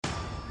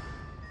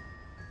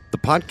The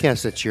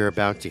podcast that you're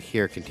about to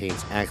hear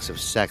contains acts of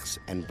sex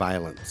and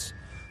violence.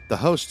 The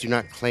hosts do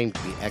not claim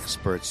to be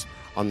experts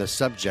on the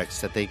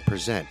subjects that they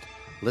present.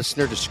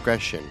 Listener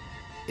discretion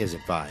is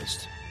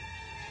advised.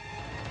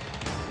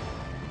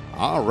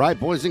 All right,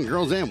 boys and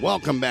girls, and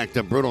welcome back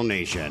to Brutal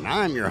Nation.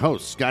 I'm your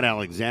host, Scott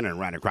Alexander, and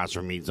right across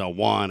from me is the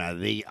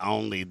one, the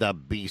only, the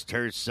beast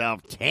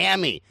herself,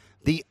 Tammy,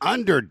 the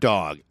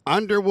underdog.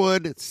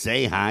 Underwood,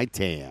 say hi,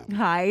 Tam.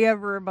 Hi,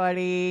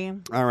 everybody.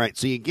 All right,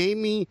 so you gave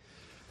me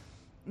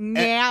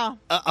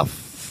a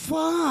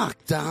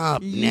fucked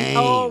up name.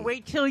 Oh,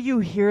 wait till you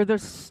hear the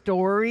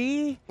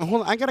story.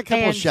 Hold on, I got a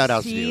couple of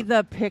shout-outs to see you.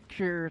 the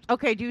pictures.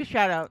 Okay, do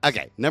shout-outs.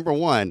 Okay, number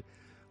one,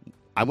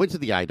 I went to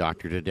the eye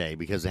doctor today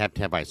because I have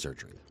to have eye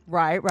surgery.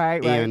 Right.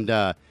 And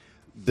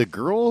the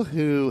girl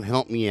who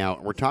helped me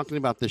out, we're talking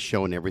about this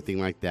show and everything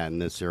like that, and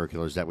the serial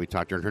killers that we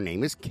talked to, and her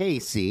name is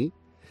Casey,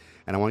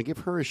 and I want to give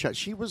her a shout.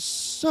 She was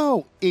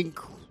so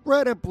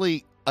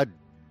incredibly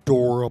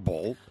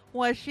adorable.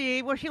 Was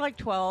she like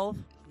 12?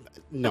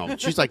 No,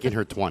 she's like in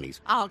her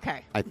 20s. Oh,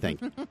 okay. I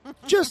think.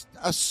 Just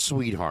a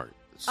sweetheart.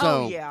 So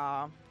Oh,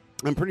 yeah.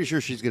 I'm pretty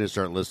sure she's going to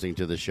start listening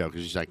to the show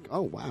because she's like,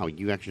 oh, wow,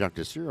 you actually talk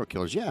to serial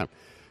killers. Yeah,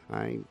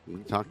 I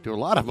talked to a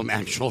lot of them,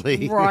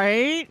 actually.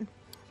 Right?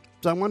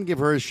 So I want to give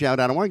her a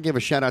shout-out. I want to give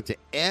a shout-out to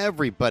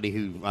everybody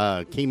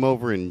who came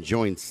over and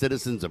joined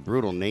Citizens of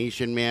Brutal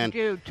Nation, man.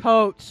 Dude,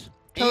 totes.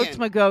 Totes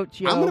my goats,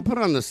 yo. I'm going to put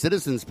it on the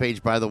Citizens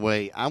page, by the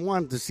way. I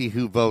wanted to see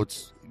who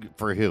votes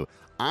for who.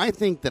 I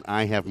think that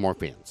I have more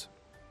fans.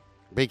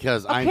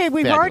 Because I'm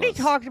we've fabulous. already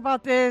talked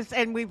about this,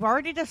 and we've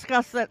already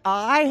discussed that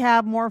I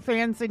have more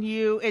fans than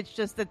you. It's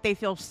just that they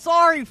feel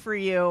sorry for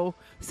you,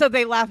 so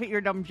they laugh at your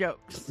dumb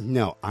jokes.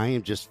 No, I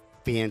am just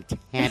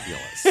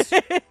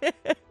fantabulous.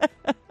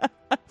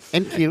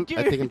 And cute. Dude.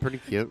 I think I'm pretty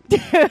cute.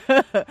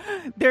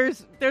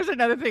 There's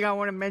another thing I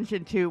want to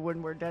mention too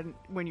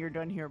when you're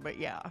done here, but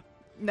yeah.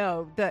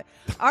 No,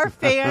 our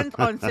fans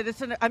on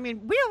Citizen, I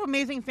mean, we have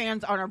amazing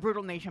fans on our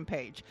Brutal Nation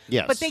page.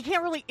 Yes. But they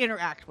can't really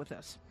interact with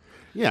us.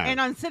 Yeah. And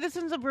on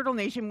Citizens of Brutal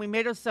Nation, we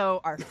made it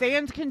so our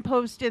fans can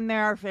post in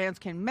there, our fans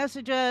can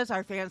message us,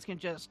 our fans can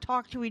just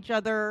talk to each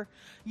other.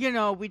 You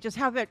know, we just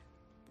have it,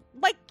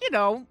 like,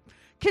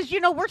 because,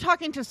 we're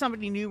talking to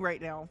somebody new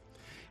right now.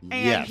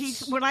 And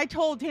yes. when I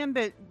told him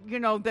that,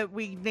 that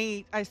we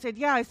need, I said,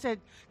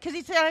 because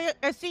he said,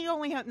 I see you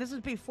only have, this is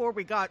before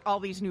we got all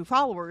these new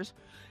followers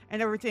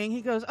and everything.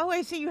 He goes, oh,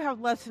 I see you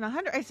have less than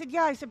 100. I said,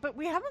 yeah. I said, but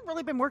we haven't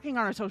really been working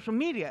on our social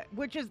media,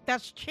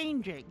 that's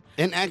changing.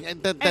 And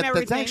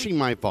that's actually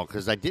my fault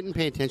because I didn't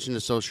pay attention to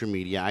social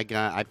media.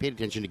 I paid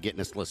attention to getting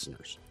us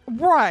listeners.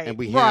 Right. And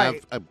we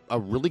have a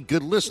really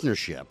good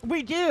listenership.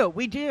 We do.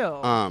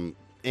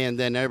 And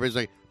then everybody's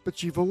like,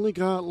 but you've only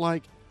got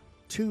like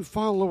 2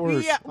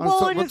 followers. Yeah,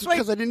 well, it's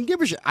because I didn't give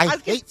a shit. I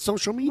hate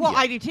social media. Well,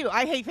 I do too.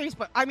 I hate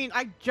Facebook. I mean,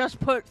 I just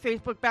put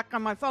Facebook back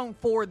on my phone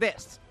for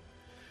this.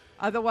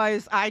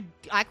 Otherwise, I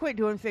quit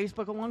doing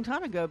Facebook a long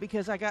time ago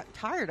because I got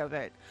tired of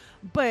it.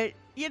 But,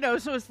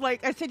 so it's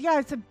like, I said,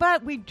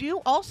 but we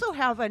do also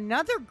have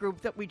another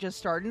group that we just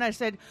started. And I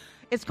said,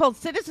 it's called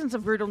Citizens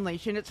of Brutal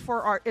Nation. It's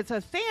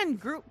a fan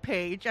group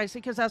page. I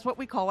said, because that's what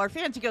we call our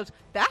fans. He goes,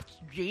 that's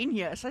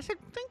genius. I said,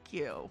 thank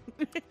you.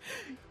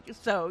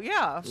 So,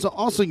 yeah. So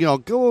also,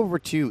 go over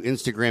to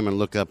Instagram and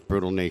look up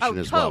Brutal Nation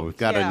as well. We've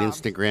got an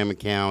Instagram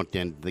account,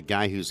 and the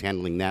guy who's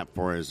handling that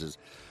for us is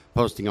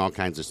posting all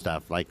kinds of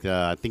stuff. Like,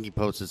 I think he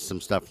posted some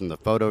stuff from the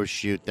photo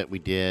shoot that we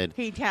did.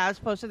 He has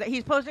posted that.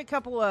 He's posted a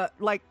couple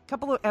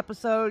of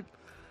episode,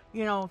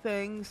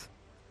 things.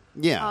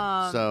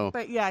 Yeah.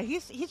 But yeah,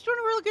 he's doing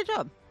a really good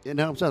job. It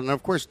helps out. And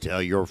of course,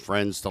 tell your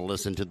friends to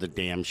listen to the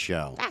damn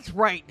show. That's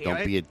right, damn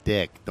Don't it. be a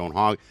dick. Don't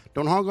hog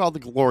all the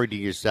glory to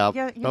yourself.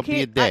 Yeah, Don't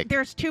be a dick.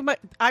 There's too much.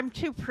 I'm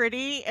too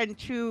pretty and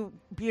too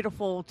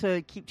beautiful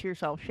to keep to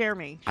yourself. Share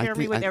me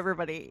with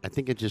everybody. I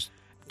think it just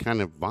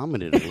kind of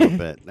vomited a little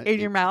bit. In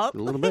your mouth? A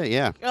little bit,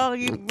 yeah. Oh,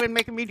 you've been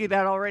making me do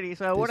that already,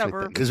 so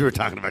whatever. Because we were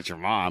talking about your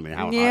mom and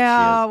how hot she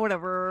is.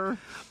 Whatever.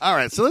 All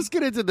right, so let's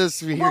get into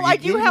this. Well, I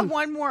do have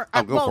one more.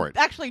 Go for it.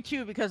 Actually,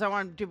 2, because I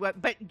want to do it.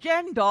 But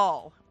Jen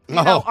Dahl,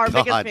 God. our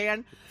biggest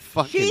fan,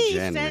 Fucking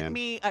Jen, sent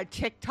me a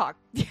TikTok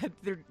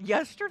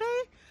yesterday.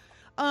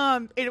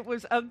 And it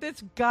was of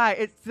this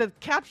guy. The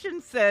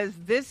caption says,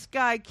 "This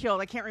guy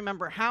killed." I can't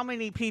remember how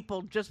many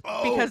people just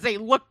because they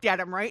looked at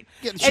him, right?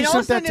 Yeah, she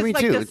sent that to me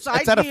too. It's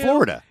out of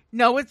Florida.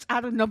 No, it's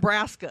out of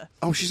Nebraska.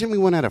 Oh, she sent me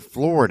one out of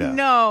Florida.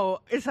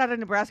 No, it's out of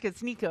Nebraska.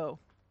 It's Nico.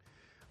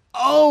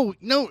 Oh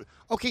no.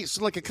 Okay,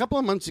 so like a couple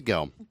of months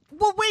ago.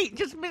 Well, wait,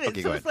 just a minute.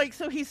 Okay, so it's like,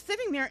 so he's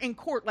sitting there in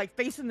court, like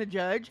facing the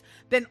judge.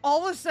 Then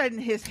all of a sudden,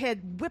 his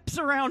head whips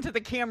around to the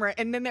camera,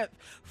 and then it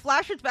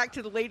flashes back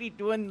to the lady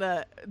doing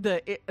the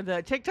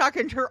TikTok,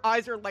 and her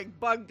eyes are like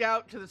bugged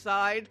out to the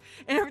side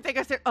and everything.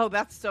 I said, "Oh,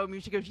 that's so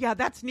me." She goes, "Yeah,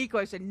 that's Nico."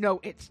 I said, "No,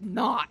 it's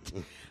not."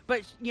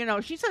 But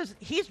she says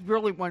he's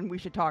really one we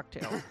should talk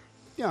to.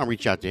 Yeah, I'll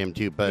reach out to him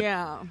too. But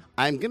yeah,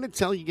 I'm gonna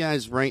tell you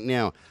guys right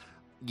now.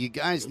 You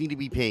guys need to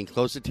be paying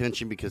close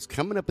attention because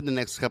coming up in the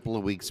next couple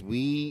of weeks,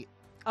 we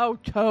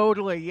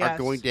totally, yes, are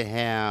going to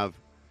have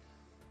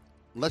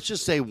let's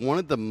just say, one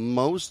of the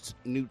most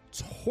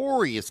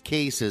notorious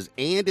cases,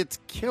 and its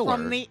killer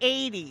From the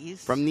 80s.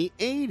 From the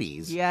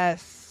 80s.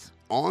 Yes.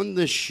 On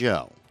the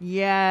show.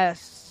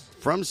 Yes.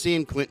 From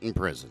San Quentin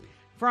Prison.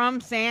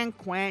 From San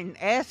Quentin.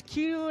 SQ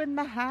in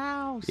the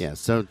house. Yeah,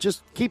 so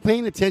just keep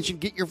paying attention.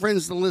 Get your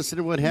friends to listen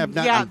to what have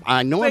not. Yeah,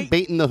 I know I'm but-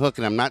 baiting the hook,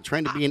 and I'm not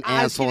trying to be an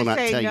I was asshole and gonna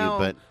not say, tell no, you,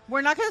 but...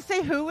 we're not going to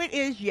say who it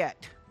is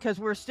yet because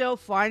we're still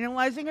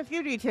finalizing a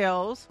few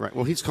details. Right,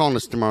 well, he's calling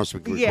us tomorrow so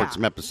we can record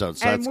some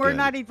episodes, so and that's we're good.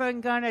 not even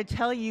going to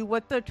tell you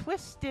what the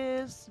twist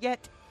is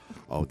yet.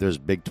 Oh, there's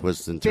big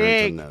twists and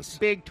turns in this.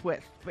 Big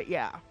twist, but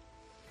yeah.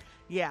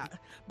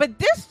 But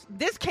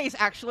this case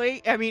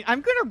actually, I mean, I'm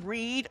going to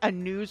read a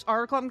news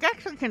article. I'm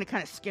actually going to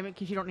kind of skim it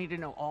because you don't need to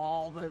know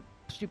all the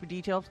stupid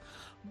details.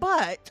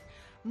 But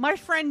my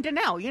friend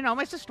Danelle,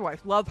 my sister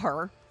wife, love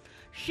her.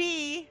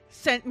 She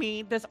sent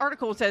me this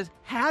article that says,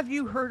 "Have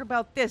you heard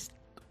about this?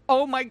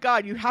 Oh my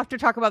God, you have to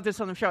talk about this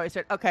on the show." I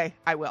said, "Okay,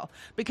 I will."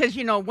 Because,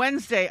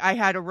 Wednesday I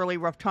had a really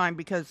rough time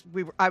because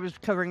I was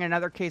covering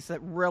another case that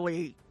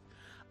really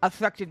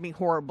affected me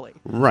horribly.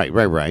 Right.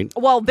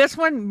 Well, this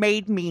one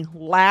made me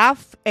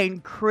laugh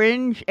and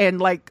cringe and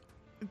like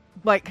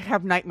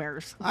have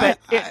nightmares. But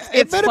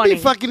it's better funny. be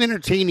fucking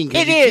entertaining.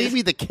 It you is. gave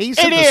me the case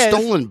It of the is.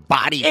 stolen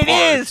body It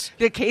parts. is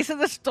the case of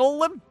the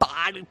stolen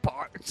body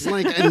parts.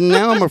 And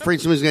now I'm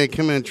afraid somebody's going to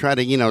come in and try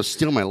to,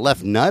 steal my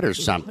left nut or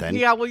something.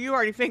 Yeah, well, you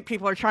already think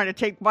people are trying to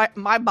take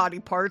my body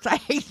parts. I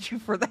hate you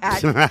for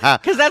that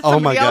because that's Oh,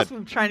 somebody my else God.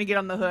 who's trying to get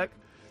on the hook.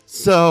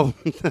 So,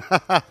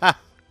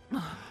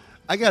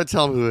 I got to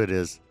tell him who it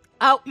is.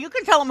 Oh, you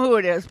can tell them who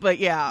it is, but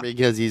yeah.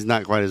 Because he's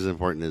not quite as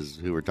important as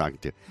who we're talking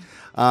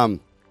to.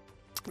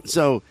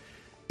 So,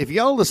 if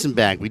y'all listen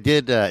back, we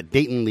did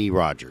Dayton Lee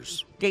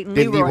Rogers.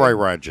 Leroy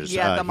Rogers.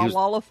 Yeah, the he was-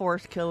 Malala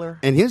Forest killer.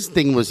 And his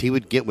thing was he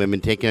would get women,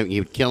 he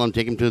would kill them,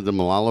 take them to the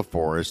Malala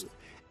Forest,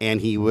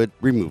 and he would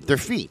remove their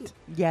feet.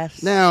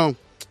 Yes. Now,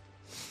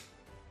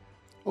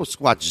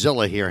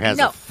 Squatchzilla here has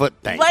a foot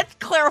thing. Let's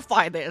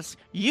clarify this.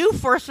 You,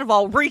 first of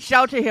all, reached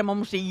out to him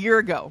almost a year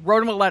ago,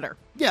 wrote him a letter.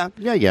 Yeah.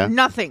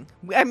 Nothing.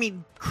 I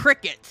mean,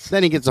 crickets.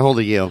 Then he gets a hold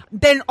of you.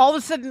 Then all of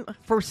a sudden,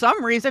 for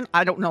some reason,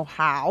 I don't know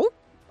how,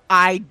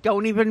 I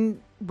don't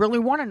even really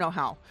want to know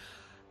how,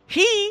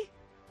 he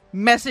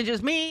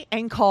messages me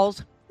and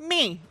calls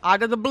me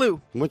out of the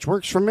blue. Which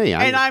works for me.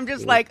 And I'm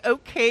just like,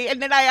 okay.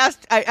 And then I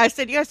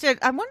said,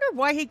 I wonder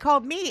why he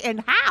called me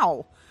and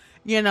how.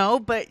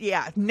 But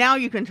yeah, now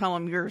you can tell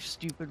him you're a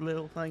stupid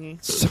little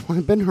thingy. So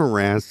I've been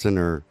harassing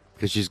her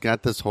because she's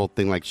got this whole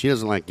thing like she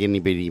doesn't like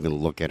anybody to even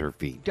look at her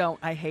feet.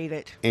 I hate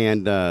it.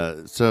 And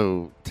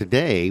so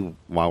today,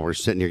 while we're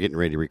sitting here getting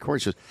ready to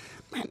record, she goes,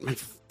 "Man, my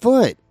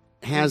foot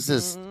has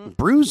this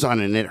bruise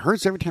on it, and it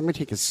hurts every time I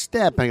take a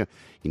step." I go,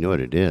 "You know what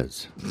it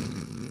is?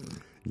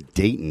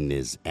 Dayton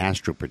is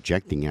astral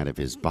projecting out of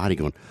his body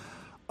going,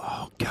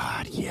 'Oh,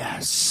 God,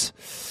 yes.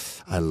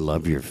 I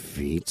love your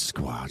feet,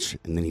 Squatch.'"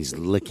 And then he's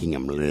licking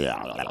them.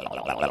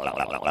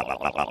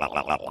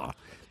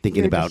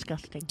 Thinking You're about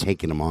disgusting.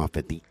 taking them off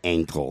at the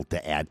ankle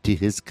to add to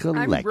his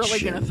collection. I'm really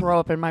going to throw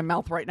up in my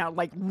mouth right now,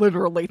 like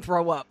literally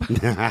throw up.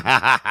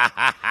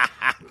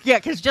 Yeah,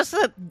 because just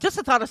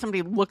the thought of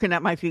somebody looking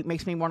at my feet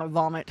makes me want to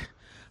vomit.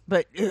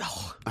 But,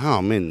 ugh.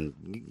 Oh, man,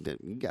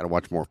 you got to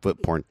watch more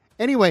foot porn.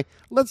 Anyway,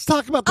 let's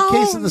talk about the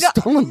case of the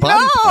stolen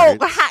body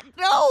parts.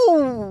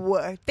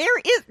 No, there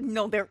is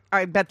there.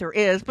 I bet there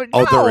is, but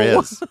no. Oh, there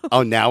is.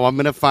 Oh, now I'm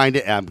going to find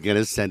it. I'm going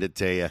to send it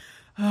to you.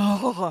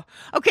 Oh,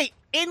 okay.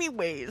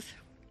 Anyways,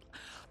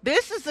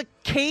 this is a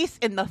case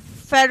in the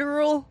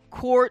federal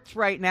courts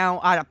right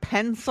now out of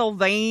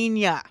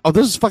Pennsylvania. Oh,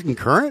 this is fucking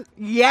current?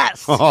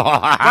 Yes.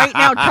 Right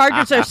now,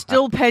 charges are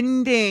still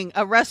pending.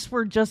 Arrests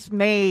were just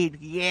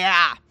made.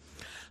 Yeah.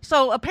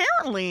 So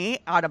apparently,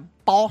 out of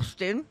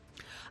Boston,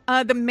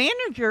 the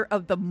manager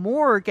of the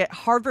morgue at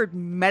Harvard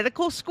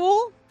Medical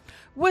School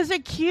was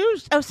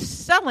accused of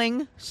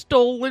selling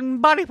stolen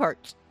body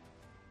parts.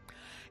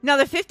 Now,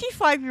 the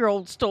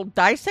 55-year-old stole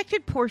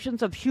dissected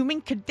portions of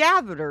human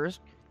cadavers,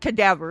 took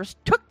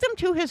them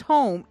to his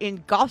home in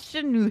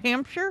Goffstown, New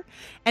Hampshire,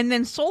 and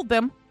then sold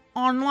them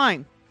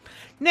online.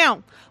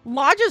 Now,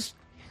 Lodge's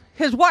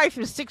his wife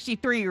is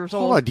 63 years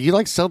old. Hold on, do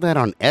you sell that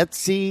on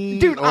Etsy?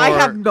 Dude, I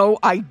have no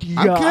idea.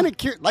 I'm kind of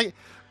curious.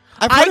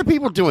 I've heard of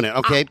people doing it,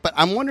 okay, but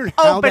I'm wondering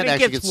how that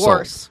actually gets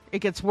worse. sold. It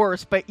gets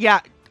worse. But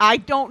yeah, I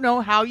don't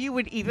know how you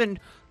would even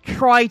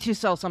try to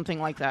sell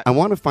something like that. I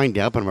want to find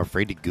out, but I'm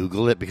afraid to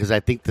Google it because I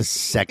think the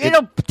second...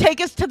 It'll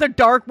take us to the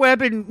dark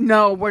web, and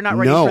no, we're not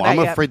ready for that No, I'm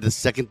yet. afraid the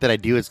second that I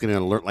do, it's going to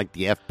alert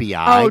the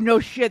FBI. Oh,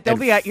 no shit. They'll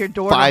And be at your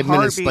door 5 in a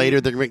minutes heartbeat.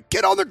 later, they're going to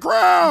get on the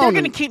ground. They're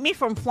going to keep me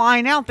from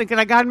flying out thinking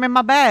I got him in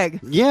my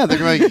bag. Yeah, they're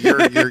going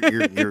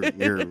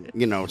to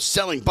you're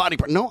selling body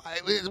parts. No,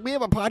 we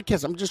have a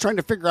podcast. I'm just trying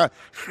to figure out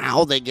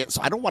how they get...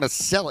 So I don't want to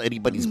sell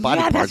anybody's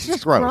body parts. That's just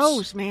It's gross.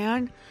 gross,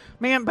 man.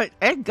 Man, but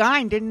Ed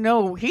Gein didn't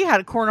know he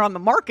had a corner on the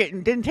market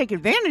and didn't take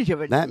advantage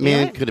of it. That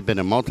man could have been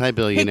a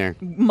multi-billionaire.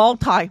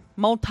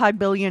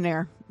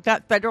 Multi-billionaire.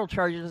 Got federal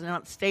charges,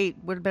 not state.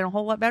 Would have been a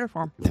whole lot better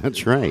for him.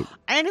 That's right.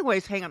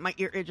 Anyways, hang on, my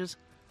ear itches.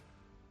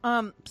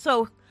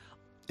 So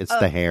It's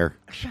the hair.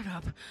 Shut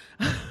up.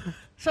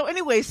 So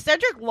anyway,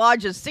 Cedric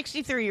Lodge's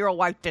 63-year-old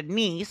wife,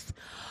 Denise,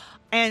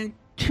 and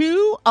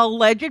two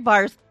alleged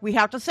buyers, we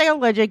have to say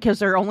alleged because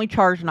they're only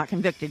charged, not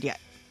convicted yet.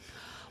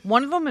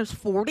 One of them is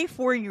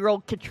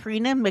 44-year-old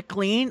Katrina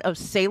McLean of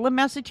Salem,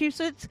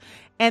 Massachusetts,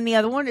 and the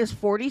other one is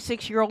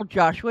 46-year-old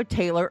Joshua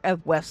Taylor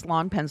of West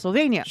Lawn,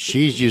 Pennsylvania.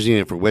 She's using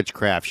it for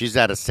witchcraft. She's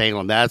out of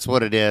Salem. That's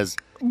what it is.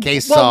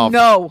 Case Well, solved.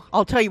 no,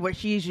 I'll tell you what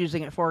she's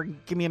using it for.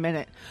 Give me a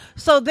minute.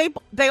 So they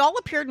all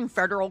appeared in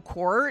federal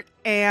court,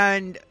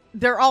 and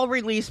they're all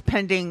released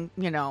pending,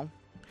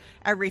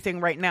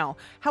 everything right now.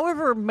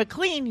 However,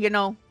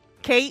 McLean,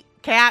 Kate,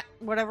 Kat,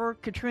 whatever,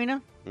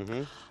 Katrina,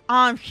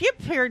 she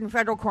appeared in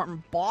federal court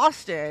in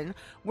Boston,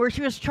 where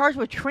she was charged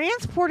with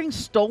transporting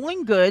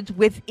stolen goods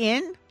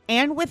within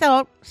and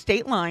without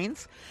state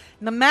lines.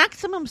 The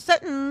maximum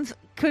sentence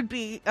could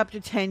be up to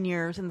 10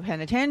 years in the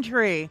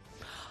penitentiary.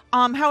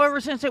 However,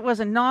 since it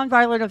was a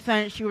nonviolent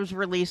offense, she was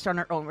released on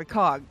her own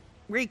recognizance.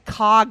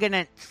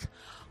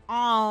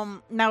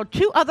 Now,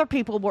 two other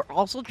people were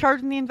also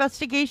charged in the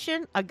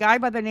investigation. A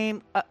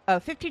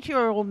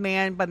 52-year-old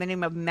man by the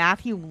name of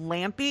Matthew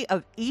Lampy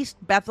of East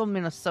Bethel,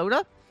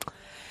 Minnesota.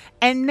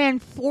 And then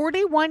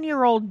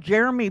 41-year-old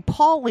Jeremy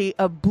Pauley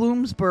of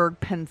Bloomsburg,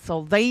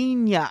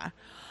 Pennsylvania.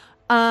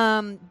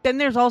 Then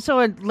there's also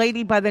a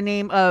lady by the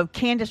name of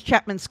Candace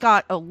Chapman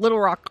Scott of Little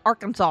Rock,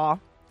 Arkansas.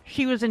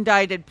 She was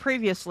indicted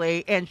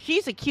previously, and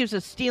she's accused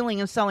of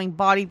stealing and selling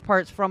body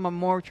parts from a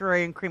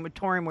mortuary and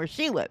crematorium where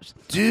she lives.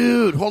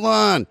 Dude, hold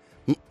on.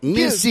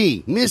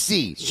 Missy.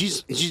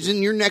 She's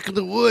in your neck of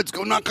the woods.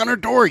 Go knock on her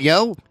door,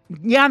 yo.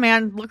 Yeah,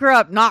 man. Look her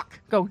up. Knock.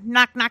 Go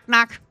knock, knock,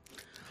 knock.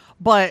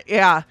 But,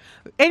 yeah.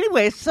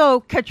 Anyway,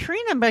 so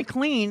Katrina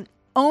McLean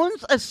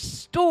owns a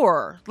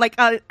store, like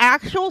an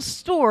actual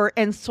store,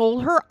 and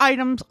sold her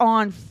items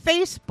on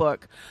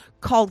Facebook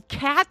called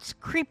Cat's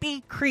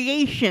Creepy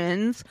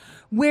Creations,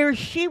 where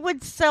she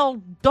would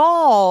sell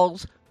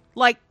dolls,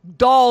 like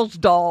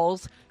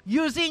dolls,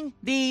 using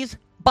these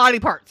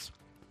body parts.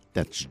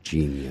 That's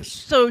genius.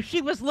 So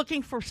she was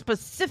looking for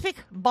specific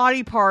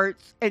body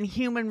parts and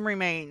human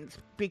remains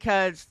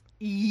because,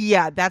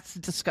 yeah, that's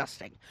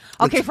disgusting.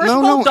 Okay, first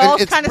of all,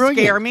 dolls kind of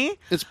scare me.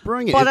 It's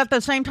brilliant. But at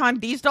the same time,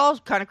 these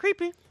dolls kind of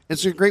creepy.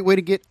 It's a great way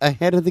to get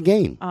ahead of the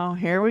game. Oh,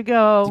 here we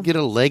go. To get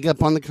a leg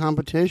up on the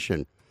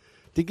competition.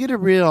 To get a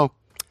real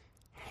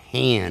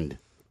hand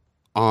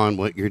on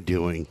what you're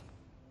doing.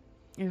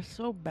 You're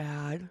so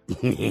bad.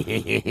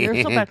 You're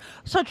so bad.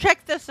 So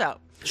check this out.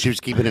 She was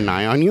keeping an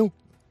eye on you?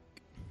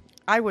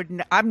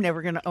 I'm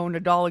never going to own a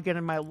doll again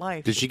in my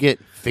life. Did she get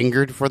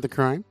fingered for the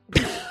crime?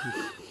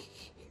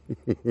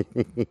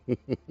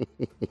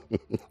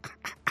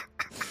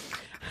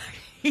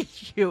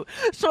 You.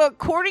 So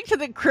according to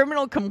the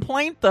criminal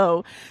complaint,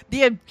 though,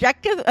 the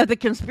objective of the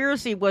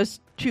conspiracy was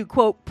to,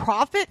 quote,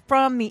 profit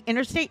from the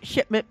interstate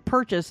shipment,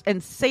 purchase,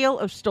 and sale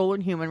of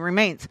stolen human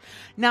remains.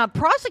 Now,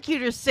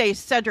 prosecutors say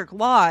Cedric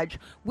Lodge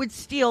would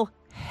steal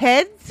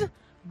heads,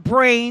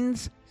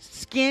 brains,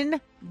 skin,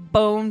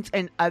 bones,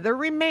 and other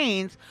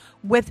remains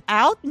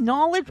without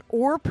knowledge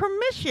or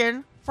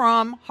permission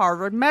from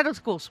Harvard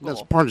Medical School.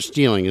 That's part of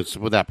stealing. It's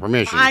without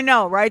permission. I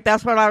know, right?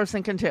 That's what I was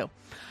thinking, too.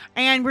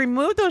 And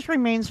removed those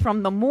remains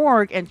from the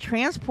morgue and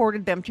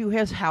transported them to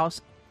his house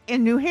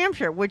in New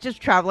Hampshire, which is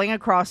traveling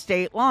across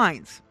state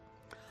lines.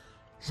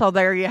 So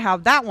there you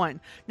have that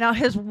one. Now,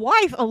 his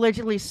wife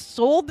allegedly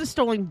sold the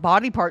stolen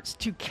body parts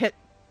to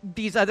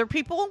these other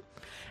people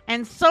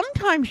and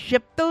sometimes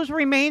shipped those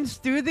remains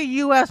through the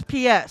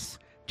USPS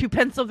to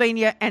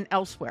Pennsylvania and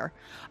elsewhere.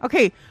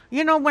 Okay,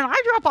 when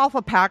I drop off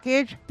a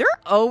package, they're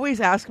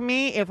always asking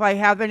me if I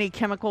have any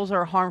chemicals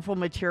or harmful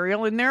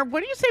material in there.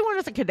 What do you say when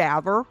it's a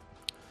cadaver?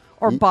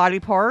 Or body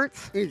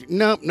parts?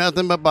 Nope,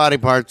 nothing but body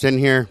parts in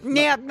here.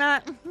 Yeah,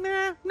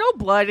 no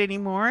blood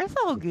anymore. It's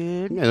all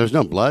good. Yeah, there's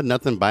no blood,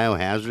 nothing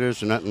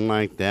biohazardous or nothing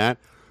like that.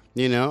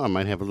 I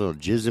might have a little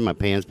jizz in my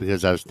pants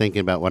because I was thinking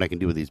about what I can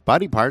do with these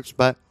body parts,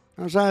 but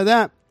outside of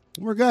that,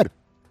 we're good.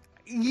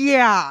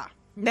 Yeah.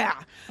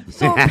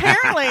 So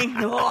apparently,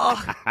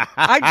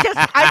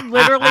 I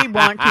literally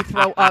want to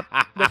throw up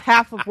with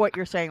half of what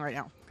you're saying right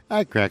now.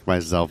 I cracked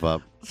myself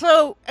up.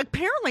 So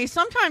apparently,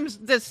 sometimes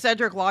this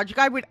Cedric Lodge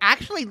guy would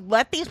actually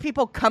let these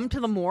people come to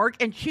the morgue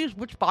and choose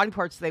which body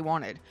parts they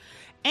wanted.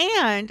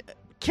 And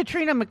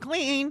Katrina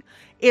McLean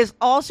is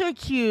also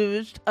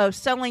accused of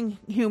selling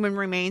human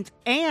remains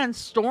and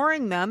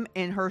storing them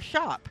in her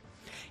shop.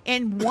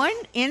 In one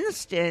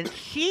instance,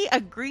 she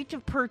agreed to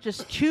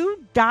purchase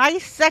 2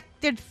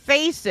 dissected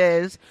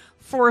faces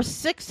for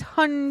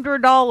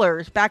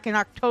 $600 back in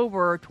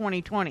October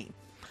 2020.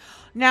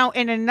 Now,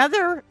 in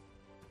another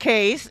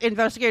case,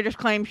 investigators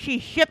claim she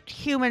shipped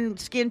human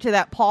skin to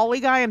that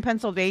Pauley guy in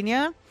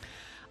Pennsylvania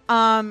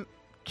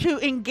to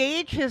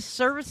engage his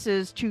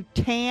services to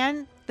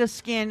tan the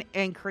skin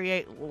and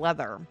create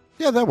leather.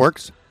 Yeah, that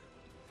works.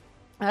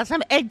 That's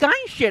some Ed Gein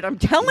shit, I'm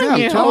telling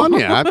you. I'm telling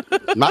you.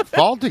 I'm not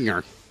faulting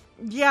her.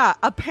 Yeah,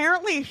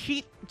 apparently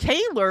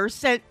Taylor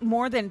sent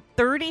more than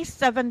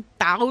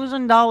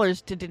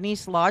 $37,000 to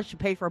Denise Lodge to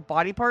pay for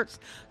body parts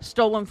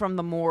stolen from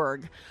the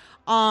morgue.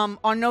 On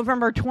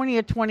November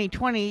 20th,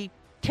 2020,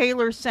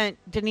 Taylor sent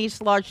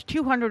Denise Lodge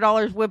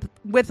 $200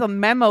 with a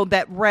memo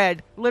that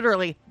read,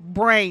 literally,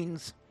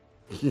 brains.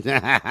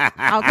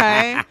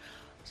 Okay?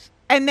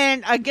 And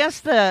then I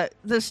guess the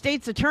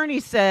state's attorney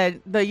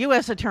said, the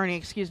U.S. attorney,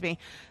 excuse me,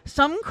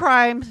 some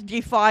crimes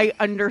defy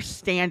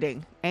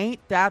understanding. Ain't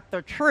that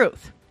the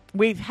truth?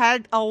 We've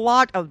had a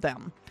lot of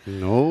them.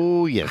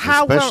 Oh, yes.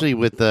 Especially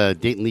with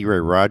dating Leroy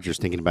Rogers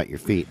thinking about your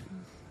feet.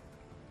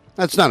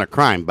 That's not a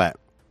crime, but,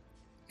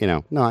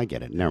 no, I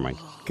get it. Never mind.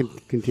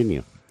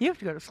 Continue. You have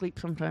to go to sleep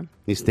sometime.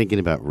 He's thinking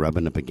about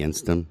rubbing up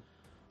against him.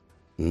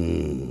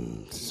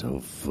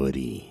 So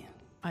footy.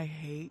 I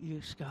hate you,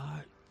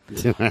 Scott.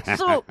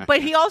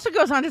 But he also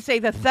goes on to say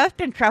the theft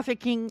and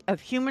trafficking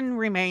of human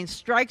remains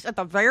strikes at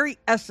the very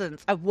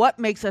essence of what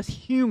makes us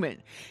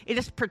human. It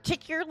is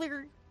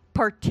particularly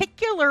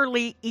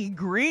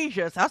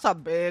egregious. That's a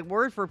big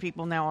word for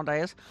people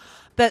nowadays.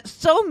 That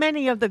so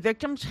many of the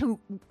victims who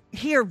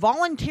here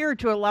volunteered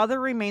to allow their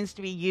remains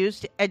to be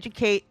used to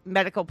educate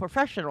medical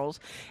professionals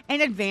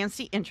and advance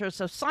the interests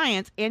of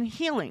science and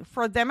healing.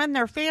 For them and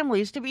their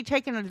families to be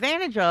taken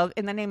advantage of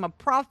in the name of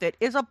profit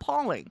is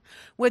appalling.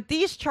 With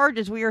these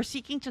charges, we are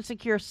seeking to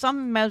secure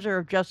some measure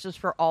of justice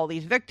for all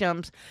these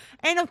victims.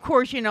 And of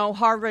course,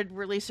 Harvard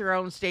released their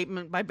own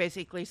statement by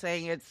basically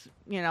saying it's,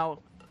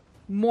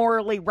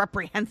 morally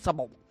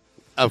reprehensible.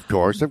 Of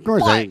course.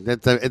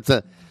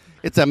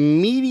 It's a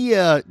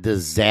media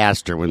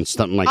disaster when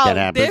something like that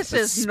happens. This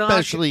is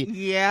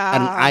especially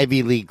an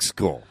Ivy League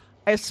school.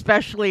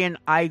 Especially an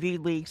Ivy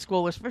League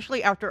school,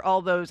 especially after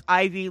all those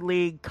Ivy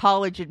League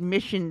college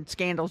admission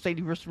scandals they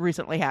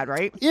recently had,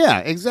 right? Yeah,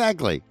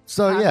 exactly.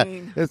 So,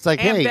 it's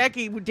like, Aunt hey.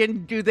 Becky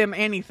didn't do them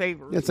any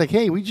favors. It's like,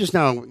 hey, we just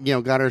now,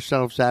 got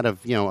ourselves out of,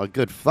 a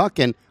good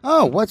fucking.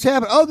 Oh, what's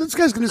happening? Oh, this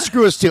guy's going to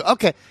screw us too.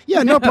 Okay,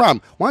 yeah, no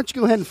problem. Why don't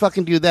you go ahead and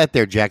fucking do that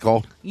there,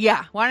 Jackhole?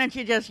 Yeah, why don't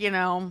you just,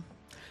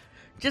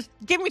 just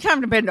give me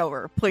time to bend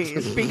over,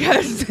 please,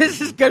 because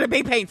this is going to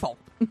be painful.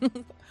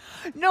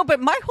 No, but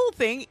my whole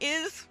thing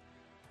is,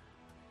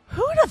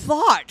 who'd have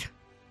thought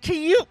to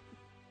you?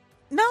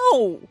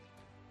 No.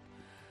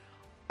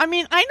 I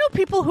mean, I know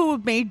people who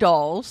have made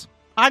dolls.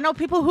 I know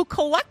people who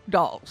collect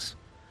dolls.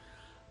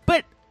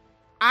 But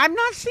I'm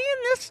not seeing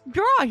this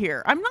draw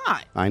here. I'm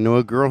not. I know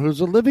a girl who's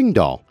a living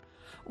doll.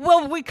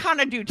 Well, we kind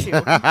of do, too.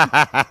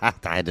 I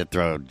had to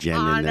throw Jen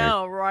in there. I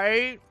know,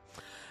 right?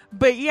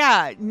 But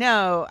yeah,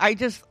 no, I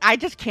just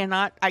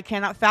cannot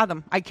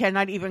fathom. I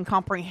cannot even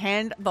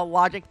comprehend the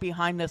logic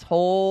behind this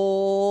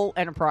whole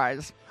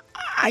enterprise.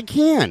 I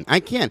can.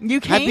 You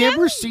can? Have you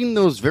ever seen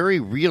those very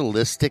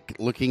realistic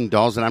looking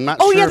dolls? And I'm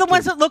not sure. Oh, yeah, the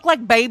ones that look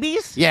like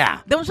babies?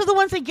 Yeah. Those are the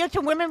ones that get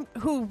to women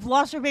who've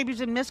lost their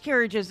babies in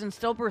miscarriages and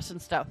stillbirths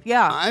and stuff.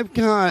 Yeah.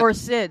 Or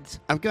SIDS.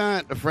 I've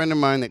got a friend of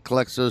mine that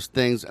collects those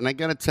things, and I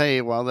got to tell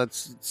you, while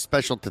that's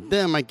special to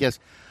them, I guess.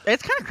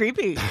 It's kind of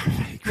creepy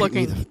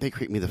looking. They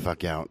creep me the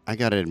fuck out. I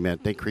got to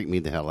admit, they creep me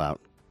the hell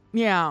out.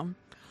 Yeah.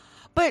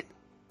 But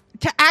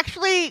to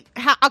actually,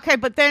 okay,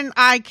 but then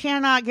I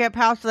cannot get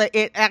past that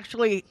it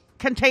actually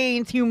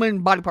contains human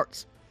body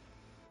parts.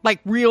 Like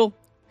real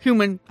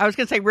human, I was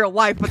going to say real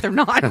life, but they're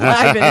not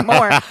live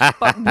anymore.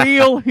 But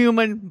real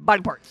human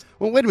body parts.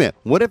 Well, wait a minute.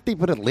 What if they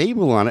put a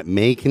label on it,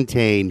 may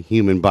contain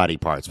human body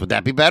parts? Would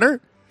that be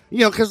better?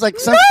 Because like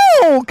some...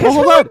 No, because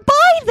who would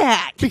buy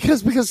that?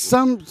 Because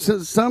some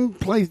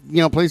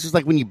places,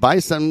 like when you buy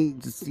some,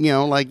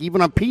 like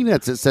even on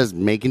peanuts, it says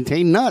may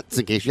contain nuts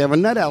in case you have a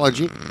nut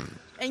allergy.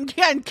 And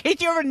yeah, in case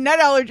you have a nut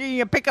allergy and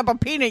you pick up a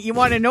peanut, you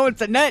want to know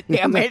it's a nut,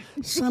 damn it.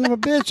 Son of a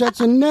bitch, that's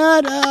a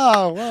nut.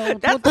 Oh, well,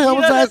 what the hell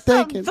was I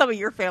thinking? Some of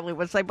your family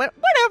would say, but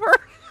whatever.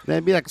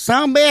 They'd be like,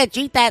 son bitch,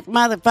 eat that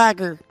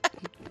motherfucker.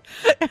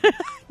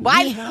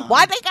 Why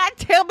they gotta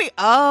tell me,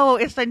 oh,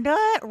 it's a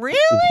nut? Really?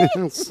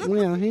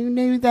 Well, who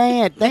knew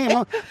that?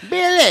 Damn.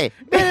 Billy,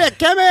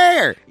 come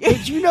here.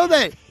 Did you know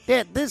that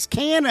this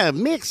can of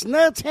mixed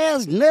nuts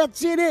has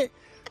nuts in it?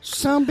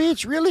 Some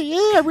bitch, really?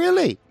 Yeah,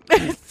 really.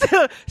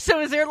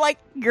 So is there like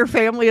your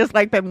family has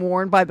like been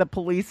warned by the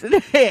police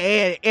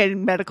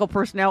and medical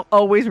personnel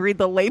always read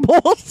the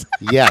labels?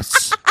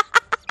 Yes.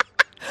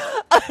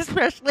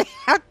 Especially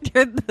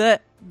after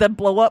the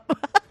blow up.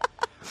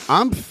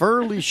 I'm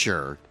fairly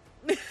sure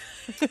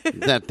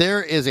that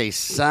there is a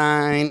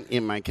sign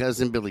in my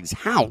cousin Billy's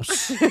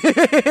house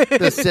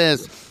that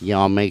says,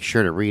 y'all make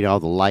sure to read all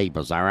the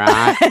labels, all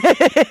right?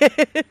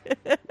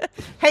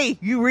 Hey,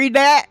 you read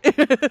that?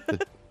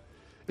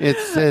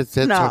 It's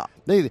no.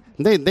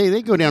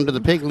 They go down to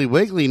the Piggly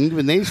Wiggly, and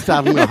when they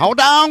stop and go, hold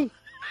on.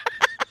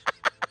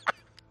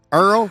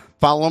 Earl,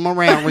 follow him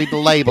around, read the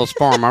labels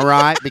for him, all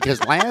right?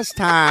 Because last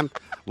time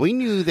we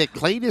knew that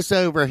Cletus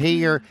over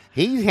here,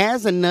 he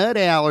has a nut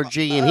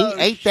allergy, and he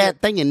ate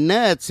that thing of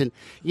nuts, and,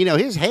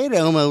 his head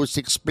almost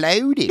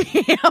exploded.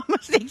 He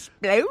almost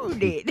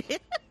exploded.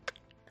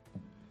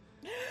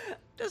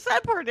 The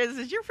sad part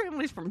is your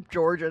family's from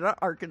Georgia, not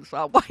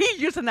Arkansas. Why are you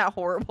using that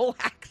horrible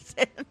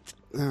accent?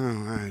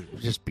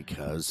 Just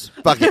because.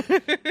 Fuck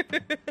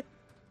it.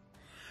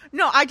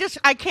 No, I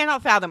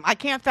cannot fathom. I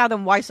can't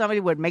fathom why somebody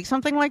would make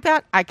something like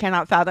that. I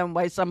cannot fathom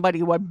why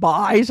somebody would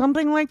buy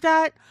something like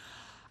that.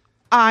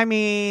 I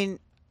mean,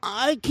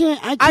 I can't.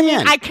 I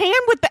mean, I can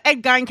with the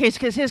Ed Gein case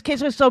because his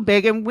case was so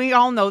big, and we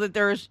all know that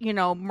there's,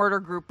 murder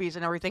groupies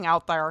and everything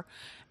out there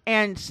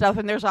and stuff,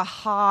 and there's a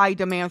high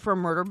demand for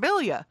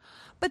murderabilia.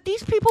 But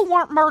these people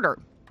weren't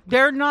murdered.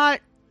 They're not,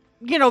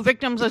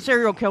 victims of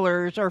serial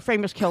killers or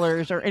famous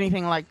killers or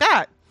anything like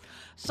that.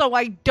 So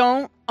I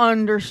don't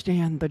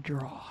understand the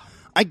draw.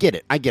 I get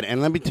it.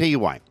 And let me tell you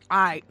why.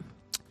 I'm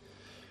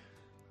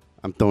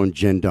throwing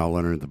Jen Dahl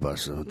under the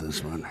bus with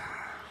this one.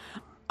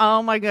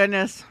 Oh, my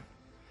goodness.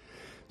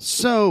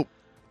 So,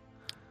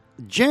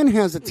 Jen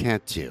has a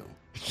tattoo.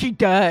 She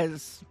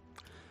does.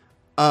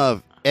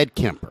 Of Ed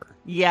Kemper.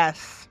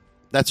 Yes.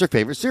 That's her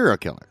favorite serial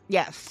killer.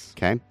 Yes.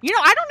 Okay. I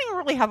don't even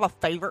really have a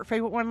favorite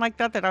one like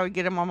that I would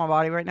get him on my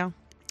body right now.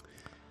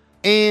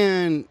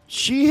 And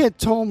she had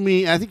told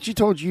me, I think she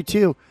told you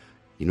too,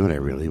 you know what I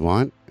really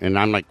want? And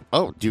I'm like,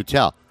 oh, do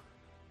tell.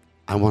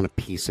 I want a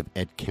piece of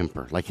Ed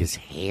Kemper, like his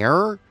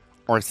hair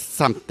or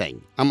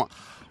something. I'm like,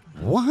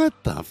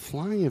 what the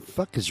flying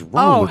fuck is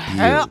wrong with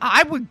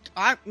you?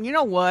 You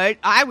know what?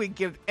 I would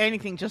give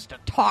anything just to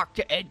talk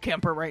to Ed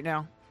Kemper right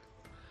now.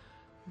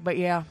 But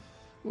yeah.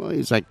 Well,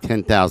 he's like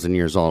 10,000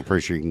 years old.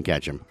 Pretty sure you can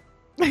catch him.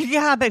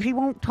 Yeah, but he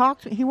won't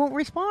talk. He won't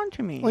respond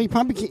to me. Well, he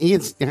probably can't.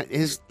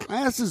 His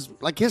classes,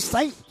 like his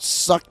sight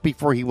sucked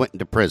before he went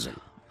into prison.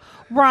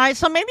 Right,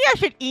 so maybe I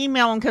should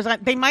email him because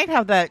they might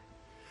have that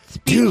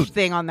speech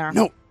thing on there.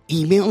 No,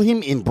 email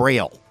him in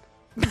Braille.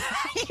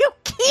 You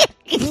can't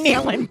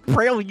email in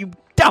Braille, you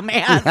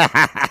dumbass.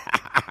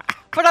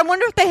 But I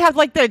wonder if they have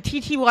like the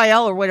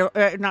TTYL or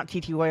whatever. Not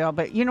TTYL,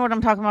 but you know what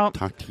I'm talking about?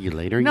 Talk to you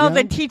later. No,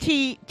 the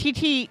TTC?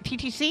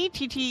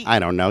 I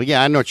don't know.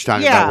 Yeah, I know what you're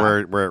talking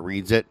about where it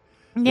reads it.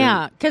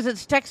 Yeah, because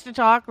it's text to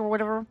talk or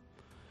whatever.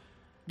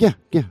 Yeah.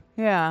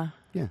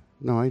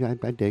 No, I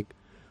dig.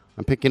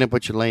 I'm picking up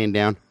what you're laying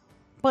down.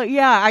 But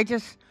yeah, I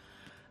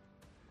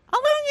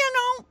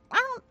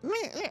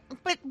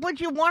but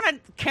would you want a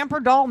Kemper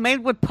doll made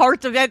with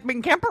parts of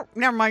Edmund Kemper?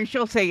 Never mind,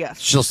 she'll say yes.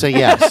 She'll say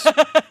yes.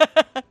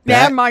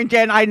 Never mind,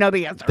 Jen, I know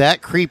the answer.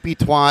 That creepy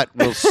twat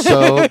will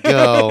so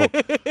go,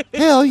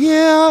 hell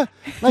yeah.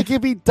 Like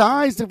if he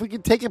dies, if we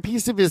could take a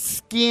piece of his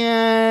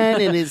skin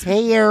and his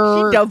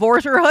hair. She'd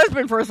divorce her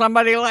husband for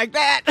somebody like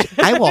that.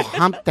 I will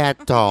hump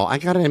that doll. I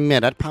gotta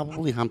admit, I'd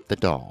probably hump the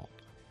doll.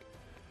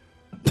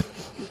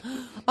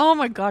 Oh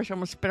my gosh, I'm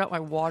going to spit out my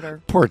water.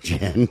 Poor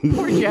Jen.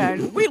 Poor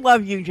Jen. We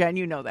love you, Jen.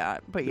 You know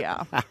that. But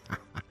yeah.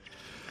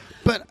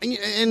 But,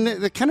 and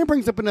that kind of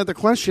brings up another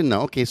question,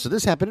 though. Okay, so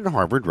this happened at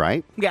Harvard,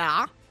 right?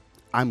 Yeah.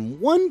 I'm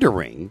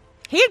wondering.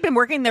 He had been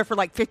working there for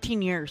like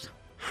 15 years.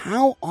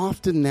 How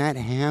often that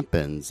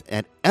happens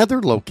at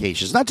other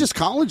locations, not just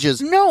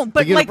colleges. No,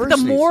 but like the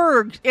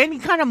morgue, any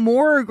kind of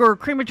morgue or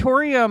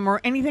crematorium or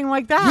anything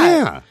like that.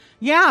 Yeah.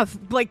 Yeah,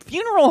 like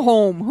funeral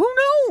home. Who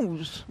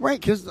knows? Right,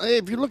 because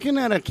if you're looking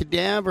at a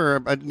cadaver,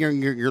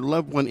 your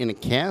loved one in a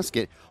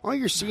casket, all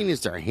you're seeing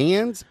is their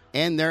hands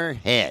and their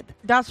head.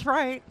 That's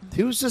right.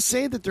 Who's to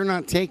say that they're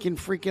not taking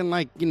freaking,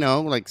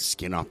 like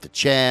skin off the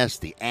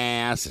chest, the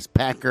ass, his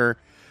pecker,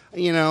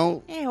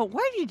 Ew,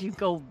 why did you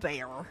go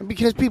there?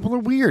 Because people are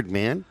weird,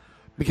 man.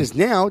 Because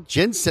now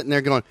Jen's sitting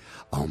there going,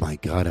 oh, my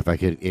God, if I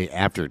could,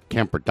 after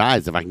Kemper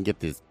dies, if I can get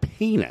this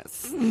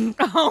penis.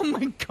 Oh,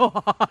 my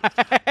God.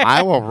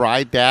 I will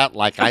ride that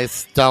like I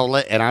stole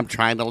it and I'm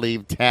trying to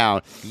leave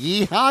town.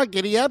 Yeehaw,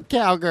 giddy up,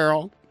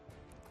 cowgirl.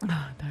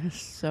 That is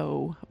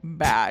so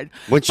bad.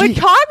 But Todd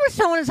was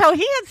telling us how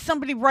he had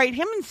somebody write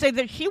him and say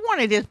that she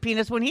wanted his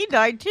penis when he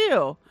died,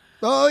 too.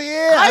 Oh,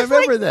 yeah, I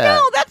remember that.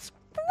 No, that's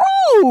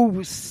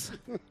gross.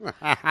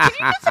 Can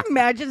you just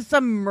imagine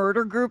some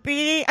murder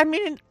groupie? I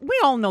mean, we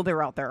all know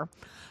they're out there.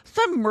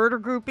 Some murder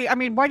groupie. I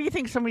mean, why do you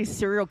think so many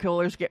serial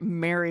killers get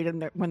married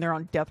when they're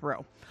on death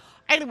row?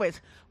 Anyways,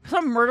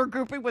 some murder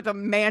groupie with a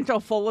mantle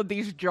full of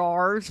these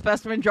jars,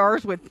 specimen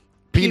jars with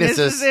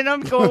penises in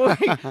them, going,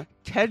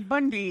 Ted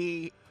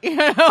Bundy.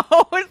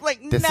 It's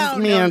like, this is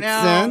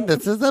Manson.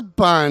 This is a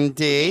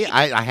Bundy.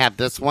 I have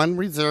this one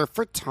reserved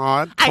for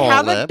Todd Colip. I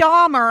have a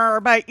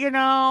Dahmer, but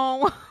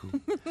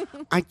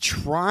I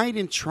tried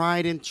and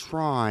tried and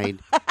tried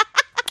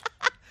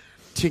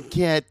to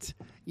get,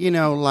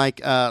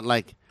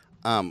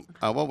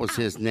 what was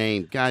his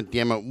name? God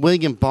damn it,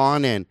 William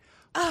Bonin.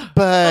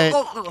 But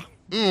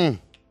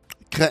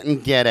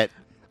couldn't get it.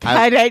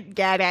 Couldn't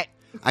get it.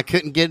 I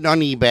couldn't get it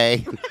on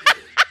eBay.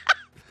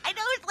 I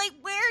know, it's like,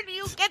 where do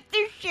you get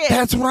this shit?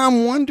 That's what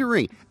I'm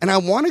wondering. And I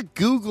want to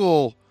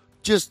Google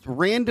just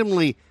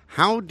randomly,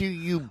 how do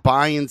you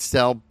buy and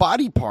sell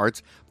body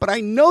parts? But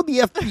I know the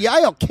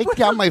FBI will kick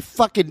down my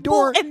fucking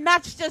door. Well, and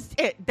that's just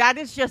it. That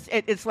is just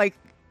it. It's like,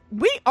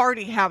 we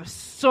already have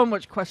so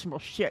much questionable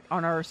shit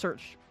on our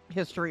search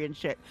history and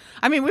shit.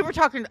 I mean,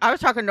 I was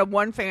talking to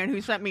one fan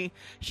who sent me,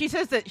 she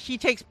says that she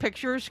takes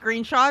pictures,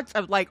 screenshots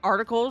of like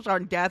articles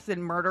on death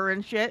and murder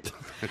and shit.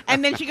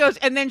 And then she goes,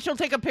 and then she'll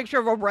take a picture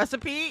of a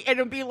recipe and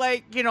it'll be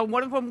like, you know,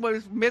 one of them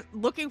was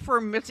looking for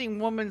a missing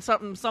woman,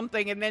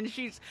 something. And then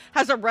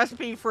has a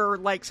recipe for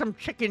like some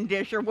chicken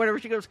dish or whatever.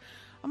 She goes,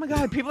 oh my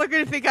God, people are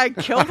going to think I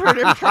killed her and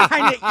I'm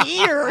trying to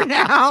eat her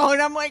now.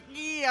 And I'm like,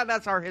 yeah,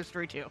 that's our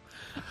history too.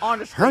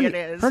 Honestly, it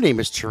is. Her name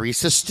is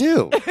Teresa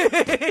Stew.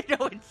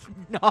 No, it's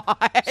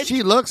not.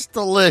 She looks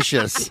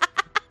delicious.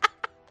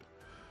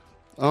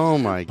 Oh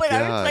my But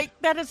God. I was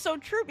like, that is so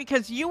true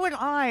because you and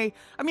I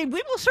mean,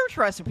 we will search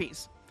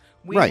recipes.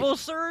 We Right. will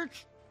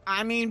search,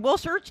 we'll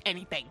search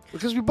anything.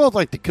 Because we both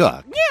like to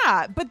cook.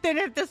 Yeah, but then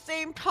at the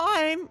same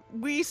time,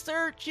 we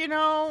search, you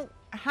know,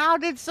 how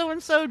did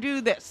so-and-so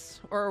do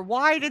this? Or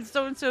why did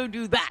so-and-so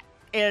do that?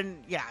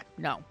 And yeah,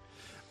 no.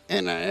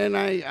 And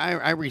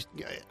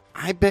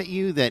I bet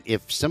you that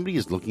if somebody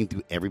is looking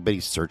through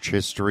everybody's search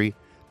history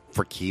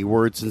for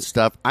keywords and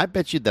stuff, I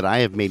bet you that I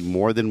have made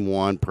more than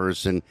one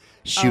person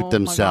shoot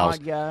themselves.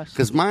 My God, yes.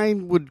 Because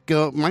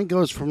mine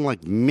goes from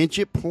like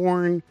midget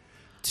porn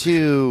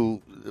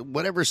to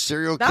whatever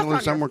serial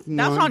killers I'm working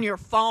on. That's on your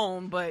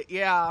phone, but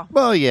yeah.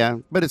 Well, yeah,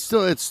 but it's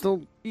still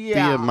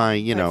Yeah, via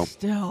my, but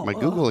still, my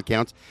Google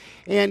accounts.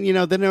 And,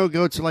 then it'll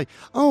go to like,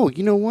 oh,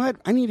 you know what?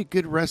 I need a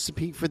good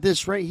recipe for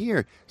this right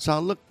here. So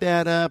I'll look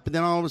that up. And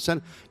then all of a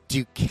sudden,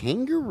 do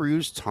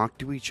kangaroos talk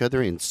to each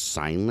other in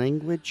sign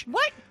language?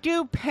 What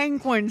do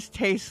penguins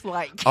taste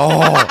like? Oh,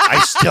 I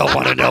still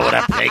want to know what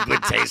a penguin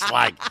tastes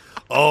like.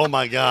 Oh,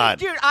 my God.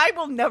 Dude, I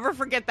will never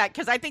forget that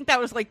because I think that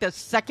was like the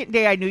second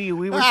day I knew you.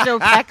 We were still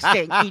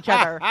texting each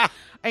other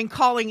and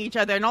calling each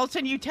other. And all of a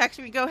sudden you text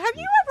me and go, have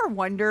you ever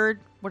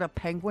wondered what a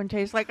penguin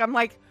tastes like? I'm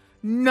like,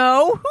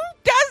 no, who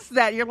does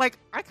that? You're like,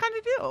 I kind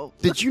of do.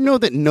 Did you know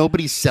that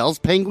nobody sells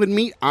penguin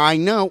meat? I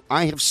know.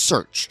 I have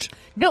searched.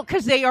 No,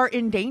 because they are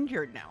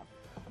endangered now.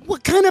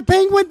 What kind of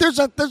penguin? There's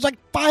like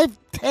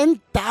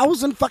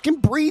 10,000 fucking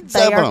breeds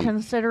They of are them.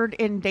 Considered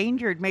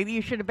endangered. Maybe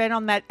you should have been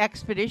on that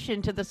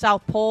expedition to the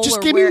South Pole. Just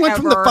or give me one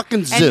wherever, from the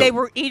fucking zoo. And they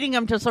were eating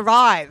them to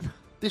survive.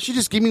 They should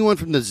just give me one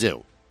from the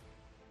zoo.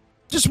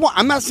 Just one.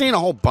 I'm not saying a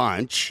whole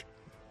bunch.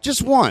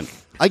 Just one.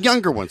 A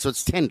younger one, so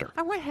it's tender.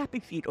 I want Happy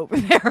Feet over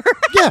there.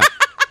 Yeah.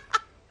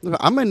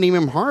 I'm going to name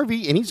him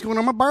Harvey, and he's going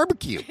on my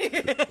barbecue.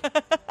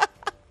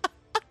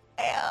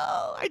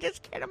 I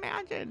just can't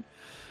imagine.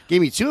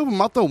 Gave me two of them.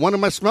 I'll throw one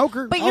in my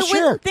smoker. But I'll you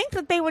share. wouldn't think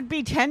that they would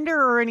be tender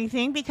or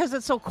anything because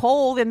it's so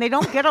cold and they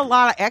don't get a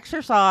lot of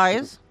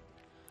exercise.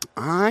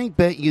 I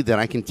bet you that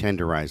I can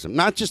tenderize them.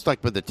 Not just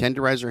like with a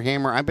tenderizer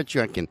hammer. I bet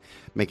you I can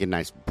make a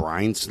nice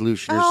brine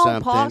solution or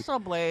something.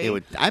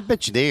 Possibly. I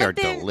bet you they But are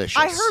then delicious.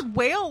 I heard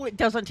whale it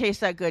doesn't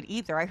taste that good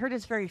either. I heard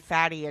it's very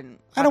fatty and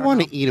I don't want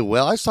know. to eat a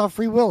whale. I saw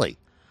Free Willy.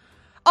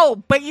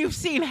 Oh, but you've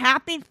seen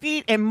Happy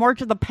Feet and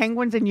March of the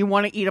Penguins and you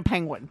want to eat a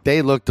penguin.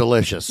 They look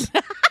delicious.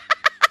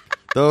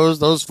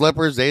 Those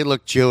flippers, they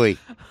look chewy.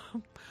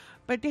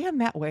 But damn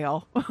that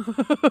whale. But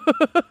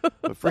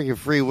freaking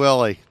Free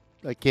Willy.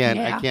 I can't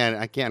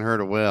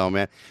hurt a whale,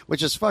 man.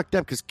 Which is fucked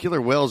up because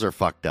killer whales are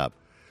fucked up.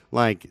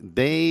 Like,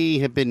 they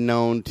have been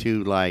known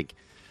to, like,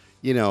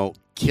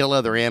 kill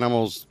other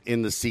animals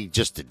in the sea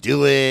just to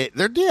do it.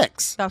 They're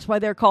dicks. That's why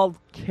they're called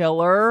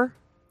killer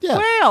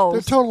whales.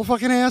 They're total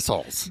fucking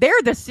assholes.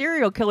 They're the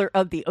serial killer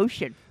of the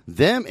ocean.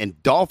 Them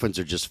and dolphins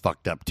are just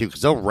fucked up, too,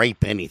 because they'll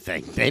rape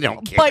anything. They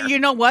don't care. But you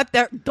know what?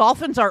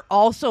 Dolphins are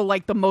also,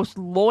 like, the most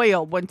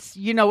loyal once,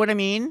 you know what I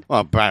mean?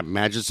 Well,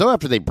 imagine so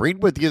after they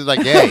breed with you, they're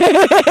like, hey,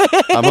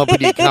 I'm hoping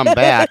you come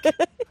back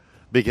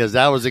because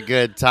that was a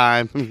good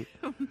time.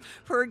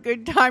 For a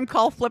good time,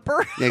 call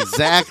Flipper.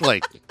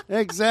 Exactly.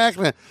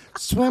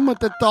 Swim with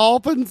the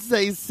dolphins,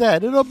 they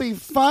said. It'll be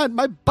fun.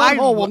 My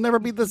butthole will never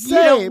be the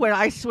same. When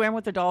I swam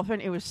with the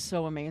dolphin, it was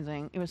so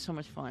amazing. It was so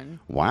much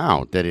fun.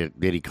 Wow. Did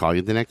he call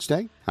you the next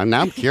day?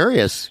 Now I'm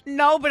curious.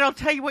 No, but I'll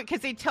tell you what,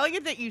 because they tell you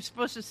that you're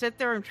supposed to sit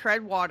there and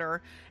tread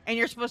water, and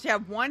you're supposed to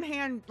have one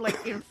hand,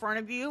 like, in front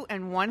of you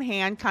and one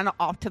hand kind of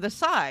off to the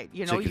side.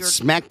 So you can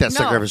smack that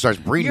sucker if it starts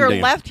breathing. Your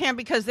left hand,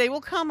 because they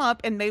will come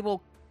up and they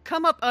will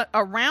come up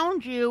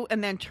around you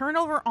and then turn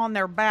over on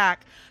their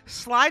back,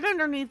 slide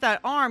underneath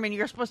that arm, and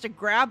you're supposed to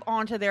grab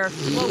onto their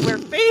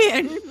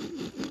fin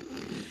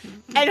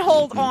and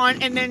hold on,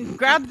 and then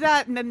grab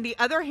that, and then the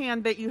other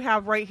hand that you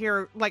have right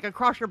here, like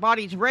across your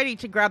body, is ready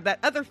to grab that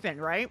other fin,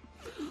 right?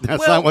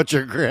 That's not what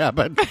you're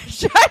grabbing.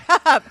 Shut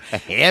up. A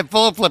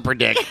handful of flipper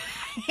dick.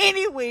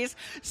 Anyways,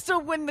 so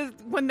when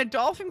the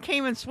dolphin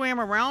came and swam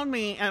around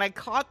me and I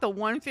caught the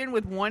one fin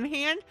with one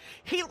hand,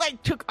 he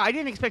I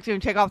didn't expect him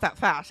to take off that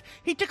fast.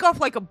 He took off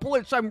like a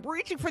bullet, so I'm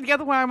reaching for the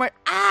other one. I'm like,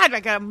 and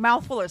I got a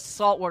mouthful of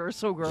salt water.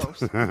 So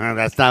gross.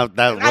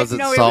 That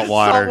wasn't it salt was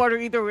water. Salt water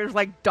either. It was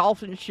like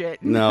dolphin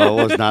shit. No,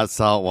 it was not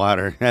salt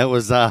water. It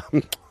was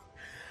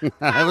it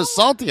was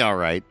salty, all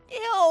right.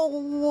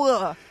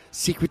 Ew.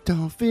 Secret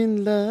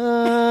dolphin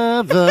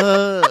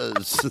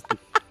lovers.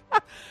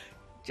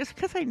 Just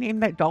because I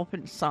named that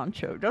dolphin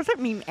Sancho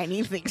doesn't mean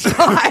anything,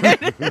 Scott.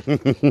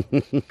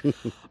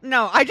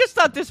 No, I just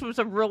thought this was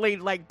a really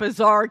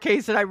bizarre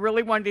case that I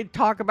really wanted to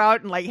talk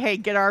about and hey,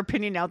 get our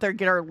opinion out there,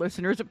 get our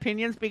listeners'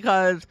 opinions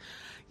because,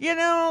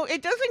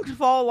 it doesn't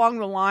fall along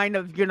the line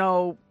of,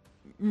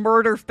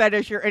 murder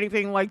fetish or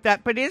anything like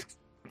that, but it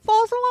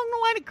falls along the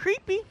line of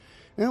creepy.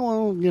 Yeah,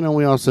 well,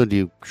 we also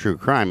do true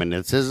crime, and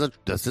this is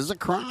a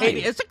crime. It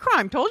is a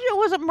crime. Told you it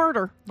wasn't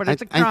murder, but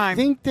it's a crime. I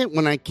think that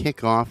when I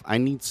kick off, I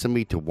need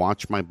somebody to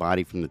watch my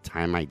body from the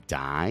time I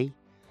die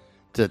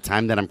to the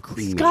time that I'm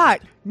cremated.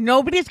 Scott,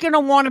 nobody's going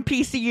to want a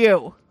piece of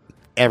you.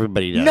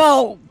 Everybody does.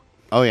 No.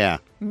 Oh, yeah.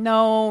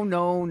 No.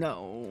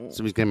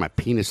 Somebody's getting my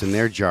penis in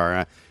their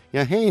jar.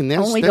 Yeah, hey, and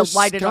there's only there's to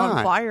light it Scott.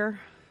 on fire.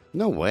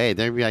 No way.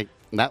 They'd be like,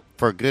 that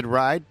for a good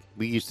ride,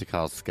 we used to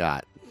call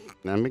Scott.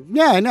 I'm like,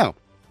 yeah, I know.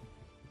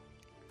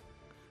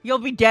 You'll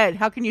be dead.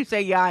 How can you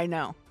say, yeah, I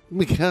know?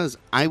 Because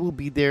I will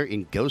be there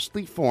in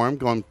ghostly form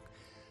going,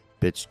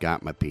 bitch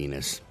got my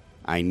penis.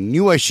 I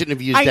knew I shouldn't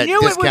have used that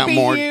discount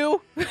morgue. I knew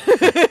it would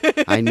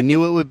be you. I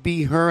knew it would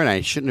be her, and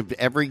I shouldn't have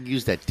ever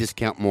used that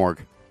discount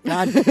morgue.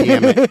 God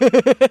damn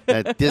it.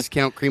 That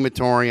discount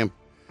crematorium.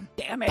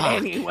 Damn it,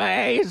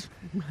 anyways.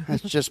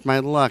 That's just my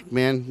luck,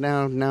 man.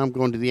 Now I'm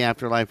going to the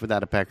afterlife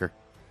without a pecker.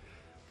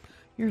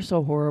 You're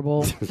so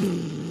horrible.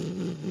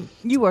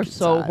 You are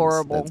so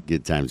horrible. That's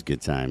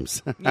good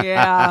times.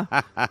 Yeah.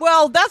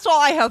 Well, that's all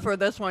I have for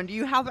this one. Do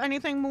you have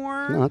anything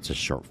more? No, that's a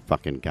short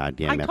fucking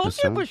goddamn episode. I told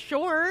you it was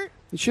short.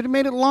 You should have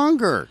made it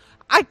longer.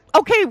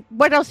 Okay,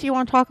 what else do you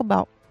want to talk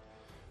about?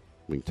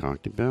 We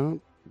talked about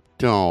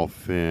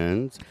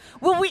dolphins.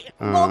 Well,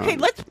 okay,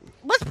 let's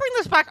bring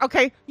this back.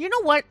 Okay, you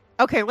know what?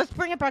 Okay, let's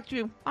bring it back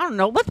to, I don't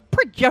know, let's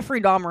put Jeffrey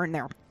Dahmer in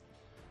there.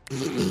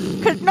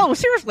 No,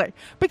 seriously.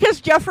 Because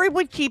Jeffrey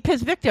would keep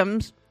his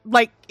victims,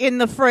 in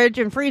the fridge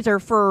and freezer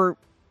for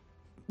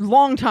a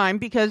long time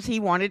because he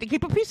wanted to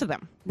keep a piece of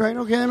them. Right,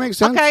 okay, that makes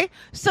sense. Okay,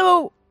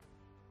 so,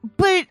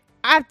 but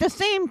at the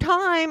same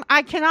time,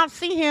 I cannot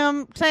see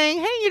him saying,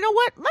 hey, you know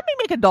what? Let me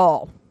make a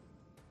doll.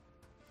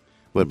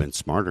 Would have been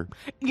smarter.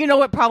 You know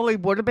what probably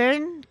would have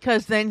been?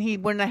 Because then he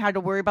wouldn't have had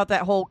to worry about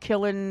that whole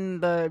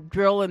killing the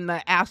drill and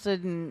the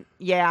acid and,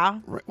 yeah.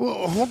 Right.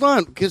 Well, hold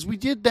on, because we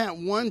did that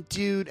one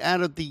dude out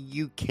of the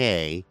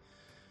UK.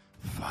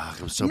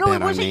 Fuck, I'm so bad on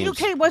names. No, it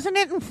wasn't UK. Wasn't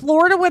it in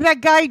Florida where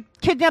that guy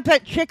kidnapped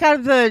that chick out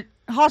of the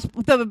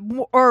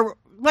hospital, or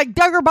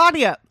dug her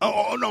body up?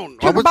 Oh no.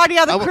 Took her body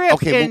out of the crypt.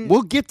 Okay,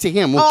 we'll get to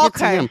him. We'll get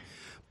to him.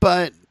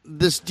 But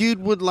this dude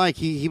would,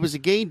 he was a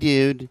gay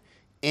dude,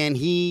 and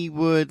he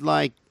would,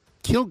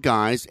 kill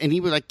guys, and he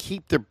would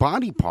keep their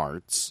body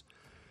parts,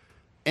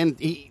 and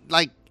he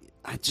I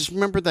just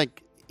remember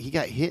he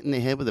got hit in the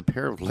head with a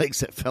pair of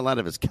legs that fell out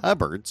of his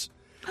cupboards.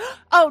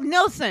 Oh,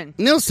 Nilsson,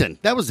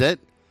 that was it.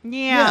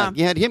 Yeah,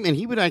 you had him, and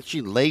he would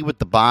actually lay with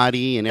the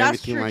body and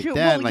everything like true.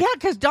 that. Well, yeah,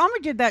 because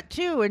Dahmer did that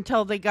too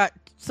until they got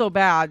so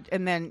bad,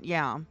 and then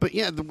But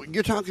yeah,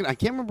 you're talking. I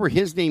can't remember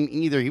his name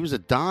either. He was a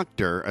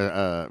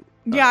doctor.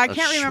 I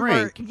can't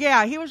remember. Shrink.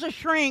 Yeah, he was a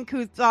shrink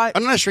who thought...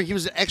 I'm not sure. He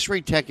was an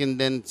X-ray tech and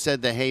then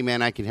said that, hey,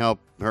 man, I can help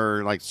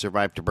her,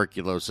 survive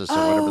tuberculosis or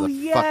whatever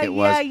the fuck it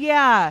was.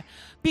 Yeah.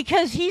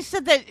 Because he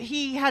said that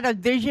he had a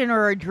vision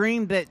or a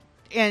dream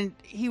and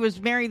he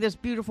was married this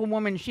beautiful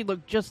woman. She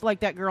looked just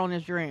like that girl in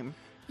his dream.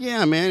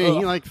 Yeah, man. And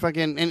he,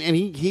 fucking... And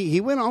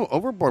he went all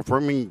overboard for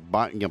him and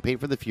bought, paid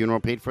for the funeral,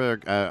 paid for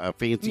a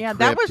fancy crypt.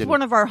 That was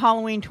one of our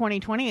Halloween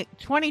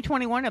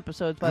 2021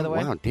 episodes, by the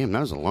way. Wow, damn, that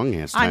was a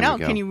long-ass time ago. I know.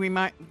 Ago. Can you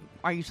remind...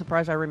 Are you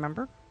surprised I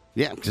remember?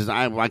 Yeah, because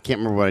I can't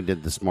remember what I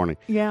did this morning.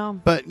 Yeah.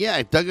 But, yeah,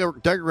 I dug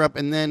her up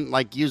and then,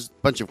 used a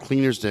bunch of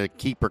cleaners to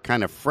keep her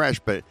kind of fresh,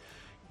 but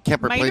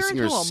kept replacing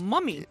her. Made her into a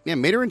mummy. Yeah,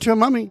 made her into a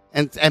mummy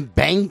and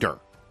banged her.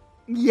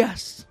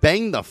 Yes.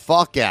 Banged the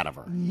fuck out of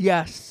her.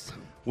 Yes.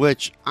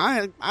 Which,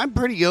 I'm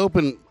pretty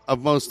open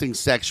of most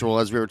things sexual,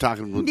 as we were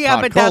talking with Yeah,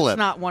 Todd but Collett. that's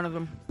not one of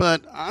them.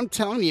 But I'm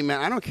telling you,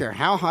 man, I don't care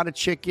how hot a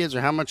chick is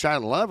or how much I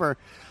love her.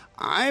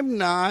 I'm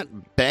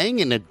not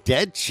banging a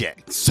dead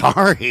chick.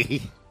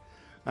 Sorry.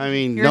 I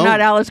mean, You're not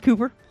Alice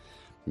Cooper?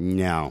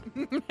 No.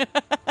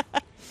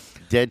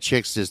 Dead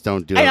chicks just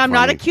don't do it. And I'm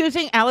not me.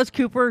 accusing Alice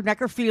Cooper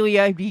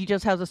necrophilia. He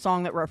just has a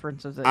song that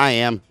references it. I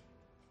am.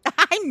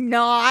 I'm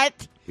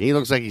not. He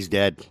looks like he's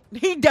dead.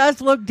 He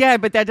does look dead,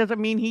 but that doesn't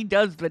mean he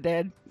does the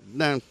dead.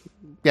 No.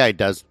 Yeah, he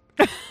does.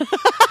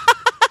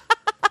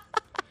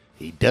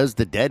 He does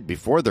the dead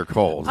before they're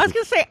cold. I was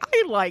going to say,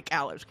 I like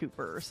Alice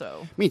Cooper,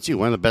 so. Me too.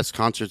 One of the best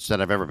concerts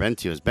that I've ever been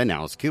to has been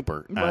Alice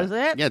Cooper. Was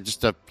it? Yeah,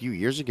 just a few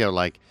years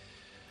ago,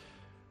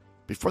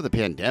 before the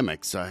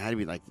pandemic. So it had to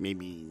be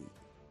maybe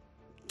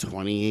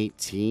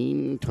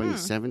 2018,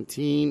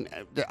 2017.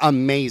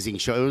 Amazing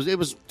show. It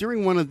was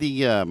during one of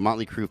the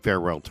Motley Crue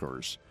farewell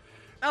tours.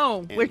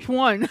 Oh, and which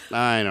one?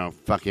 I don't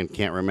fucking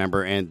can't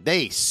remember. And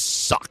they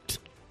sucked.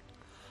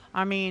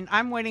 I mean,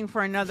 I'm waiting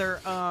for another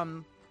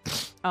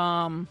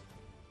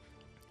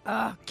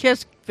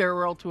Kiss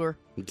farewell tour.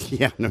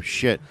 Yeah, no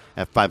shit.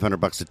 At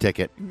 $500 a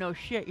ticket. No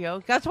shit,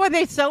 yo. That's why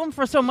they sell them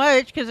for so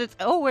much, because it's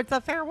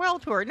a farewell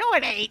tour. No,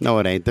 it ain't. No,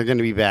 it ain't. They're going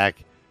to be back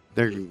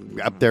They're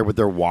up there with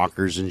their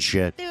walkers and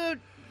shit. Dude,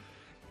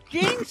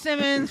 Gene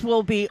Simmons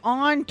will be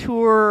on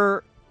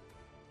tour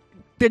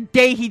the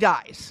day he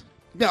dies.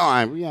 No,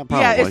 yeah, probably.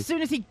 Yeah, as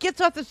soon as he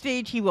gets off the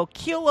stage, he will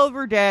keel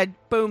over dead.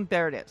 Boom,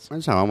 there it is.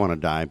 That's how I want to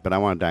die, but I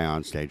want to die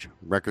on stage.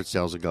 Record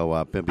sales will go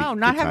up. It'll be Oh,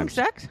 not good having times.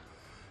 sex?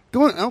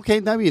 Okay,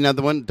 that'd be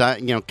another one.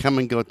 Come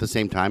and go at the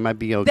same time. I'd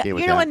be okay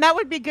with You know, that. and that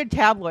would be good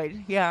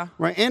tabloid. Yeah.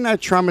 Right, and I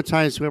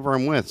traumatize whoever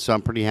I'm with, so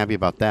I'm pretty happy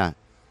about that.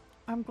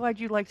 I'm glad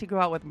you like to go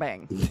out with a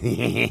bang.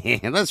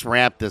 Let's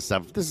wrap this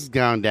up. This has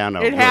gone down a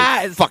It really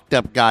has. fucked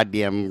up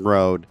goddamn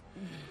road.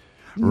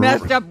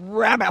 Messed up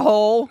rabbit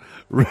hole.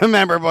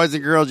 Remember, boys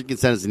and girls, you can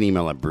send us an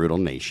email at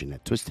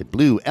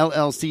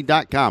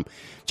brutalnation@twistedbluellc.com.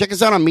 Check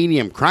us out on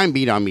Medium, Crime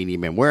Beat on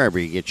Medium, and wherever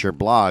you get your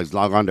blogs.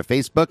 Log on to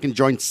Facebook and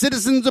join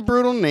Citizens of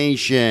Brutal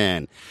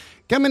Nation.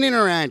 Come and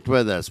interact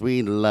with us.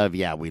 We love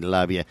ya. We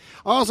love you.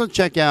 Also,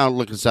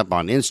 look us up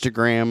on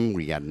Instagram.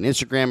 We got an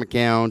Instagram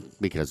account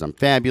because I'm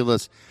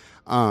fabulous.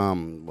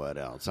 What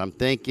else? I'm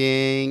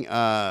thinking,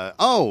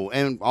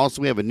 and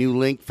also we have a new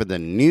link for the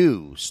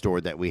new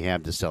store that we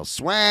have to sell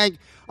swag.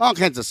 All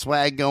kinds of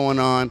swag going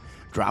on.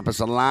 Drop us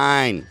a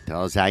line.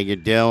 Tell us how you're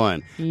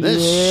doing.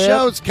 This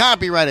show's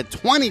copyrighted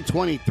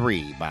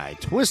 2023 by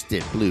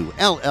Twisted Blue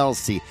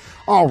LLC.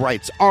 All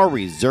rights are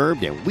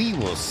reserved, and we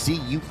will see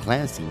you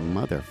classy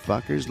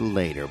motherfuckers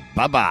later.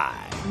 Bye-bye.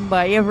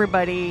 Bye,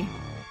 everybody.